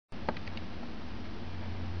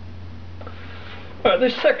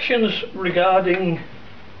This section's regarding,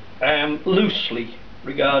 loosely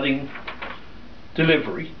regarding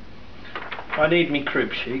delivery. I need me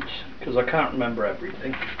crib sheets because I can't remember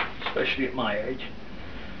everything, especially at my age.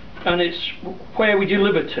 And it's where we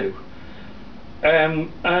deliver to.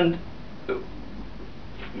 And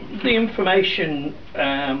the information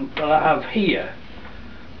that I have here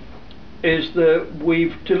is that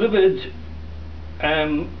we've delivered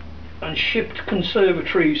and shipped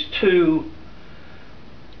conservatories to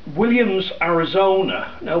Williams,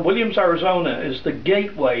 Arizona. Now, Williams, Arizona is the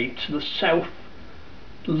gateway to the south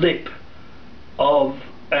lip of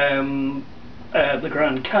the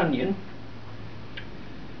Grand Canyon.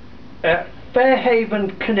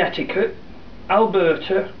 Fairhaven, Connecticut,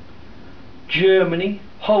 Alberta, Germany,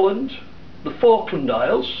 Holland, the Falkland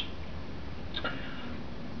Isles,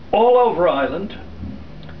 all over Ireland,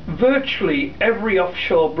 virtually every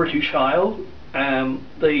offshore British isle,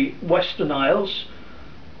 the Western Isles,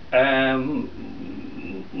 or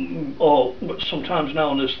sometimes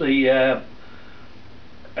known as the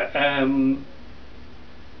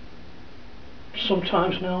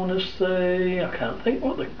I can't think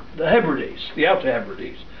what the Hebrides, the Outer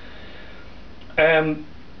Hebrides,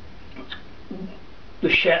 the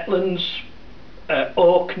Shetlands,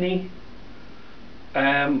 Orkney,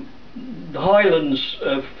 the Highlands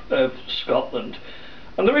of Scotland.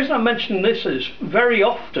 And the reason I'm mentioning this is very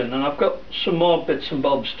often, and I've got some more bits and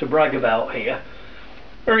bobs to brag about here,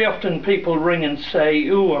 very often people ring and say,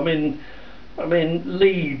 "Oh, I'm in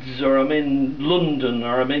Leeds, or I'm in London,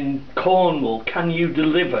 or I'm in Cornwall, can you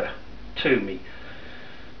deliver to me?"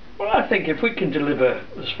 Well, I think if we can deliver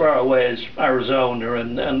as far away as Arizona,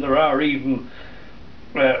 and there are even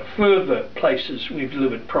further places we've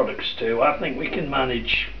delivered products to, I think we can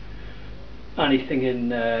manage anything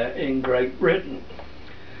in Great Britain.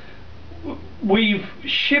 We've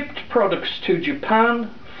shipped products to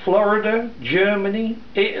Japan, Florida, Germany,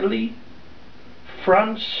 Italy,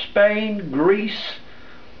 France, Spain, Greece,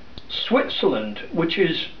 Switzerland, which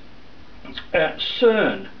is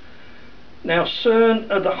CERN. Now,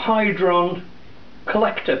 CERN are the Hydron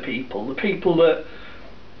collector people, the people that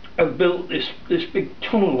have built this big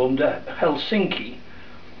tunnel under Helsinki,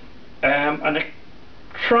 and are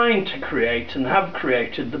trying to create and have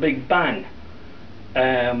created the Big Bang.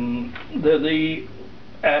 The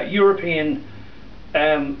European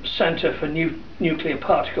Centre for Nuclear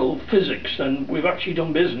Particle Physics, and we've actually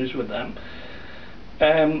done business with them.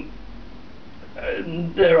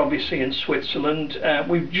 They're obviously in Switzerland.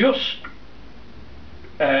 We've just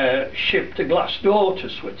shipped a glass door to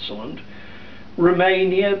Switzerland,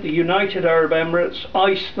 Romania, the United Arab Emirates,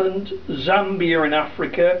 Iceland, Zambia in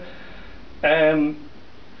Africa,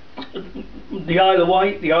 the Isle of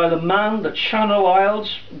Wight, the Isle of Man, the Channel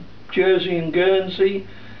Isles, Jersey and Guernsey,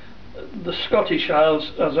 the Scottish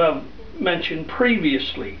Isles, as I've mentioned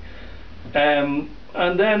previously, and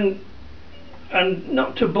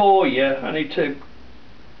not to bore you, I need to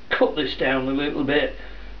cut this down a little bit.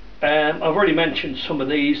 I've already mentioned some of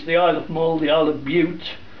these: the Isle of Mull, the Isle of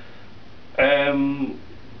Bute, Holland,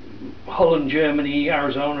 Germany,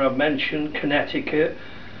 Arizona I've mentioned, Connecticut,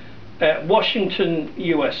 Washington,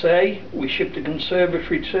 USA, we shipped a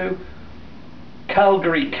conservatory to.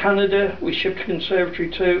 Calgary, Canada, we shipped a conservatory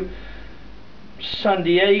to. San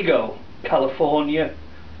Diego, California,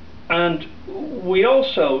 and we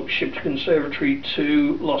also shipped a conservatory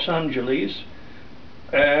to Los Angeles,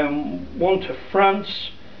 one to France,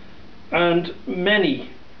 and many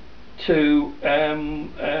to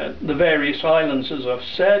the various islands, as I've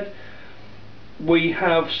said. We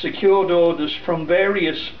have secured orders from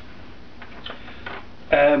various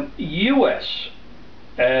US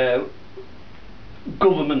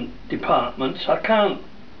government departments. I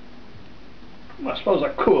suppose I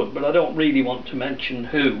could, but I don't really want to mention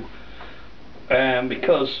who,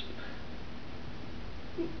 because,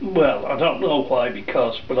 well, I don't know why,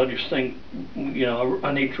 but I just think, you know,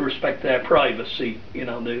 I need to respect their privacy. You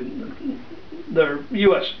know, they're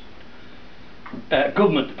US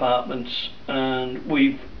government departments, and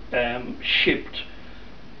we've shipped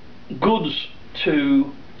goods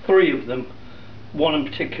to 3 of them. One in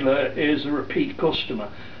particular is a repeat customer.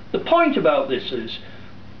 The point about this is,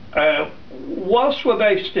 whilst we're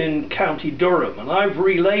based in County Durham, and I've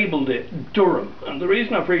relabelled it Durham, and the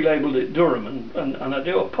reason I've relabelled it Durham, and I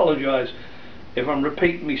do apologise if I'm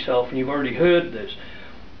repeating myself and you've already heard this,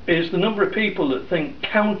 is the number of people that think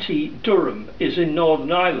County Durham is in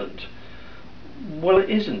Northern Ireland. Well, it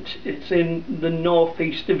isn't. It's in the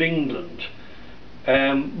northeast of England.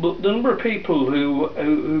 But the number of people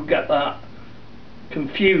who get that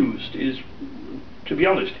confused is, to be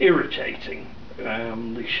honest, irritating.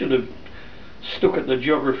 They should have stuck at the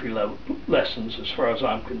geography lessons as far as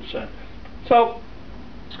I'm concerned. So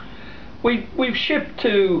we've shipped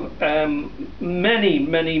to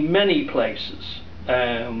many places.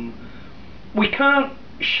 We can't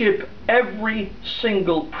ship every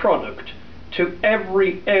single product to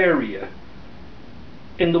every area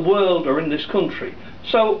in the world or in this country.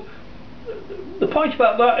 So the point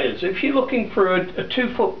about that is, if you're looking for a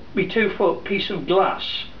 2 foot by 2 foot piece of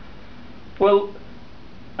glass, well,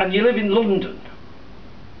 and you live in London,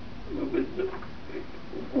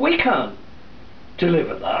 we can't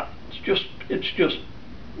deliver that. It's just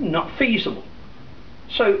not feasible.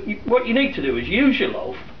 So what you need to do is use your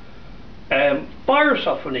loaf, fire us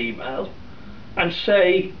off an email and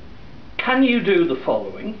say, can you do the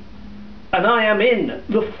following? And I am in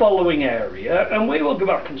the following area, and we will go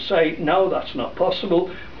back and say, no, that's not possible.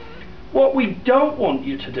 What we don't want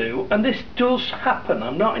you to do, and this does happen,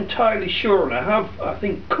 I'm not entirely sure, and I have, I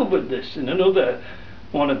think, covered this in another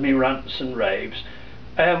one of my rants and raves.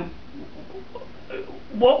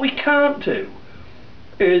 What we can't do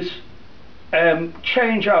is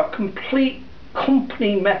change our complete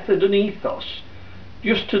company method and ethos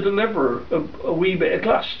just to deliver a wee bit of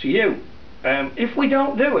glass to you. If we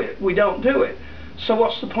don't do it, we don't do it. So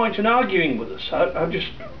what's the point in arguing with us?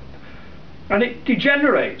 And it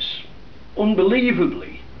degenerates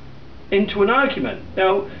unbelievably into an argument.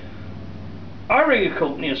 Now, I ring a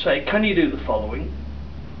company and say, can you do the following?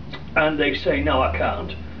 And they say, no, I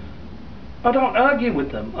can't. I don't argue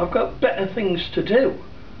with them. I've got better things to do.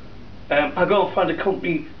 I go and find a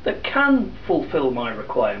company that can fulfill my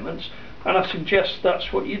requirements, and I suggest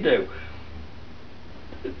that's what you do.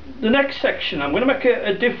 The next section, I'm going to make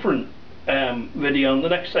a different video, and the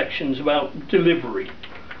next section is about delivery,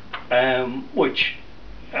 which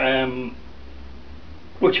I'll,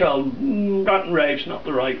 rant and rave's not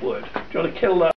the right word. Do you want to kill that?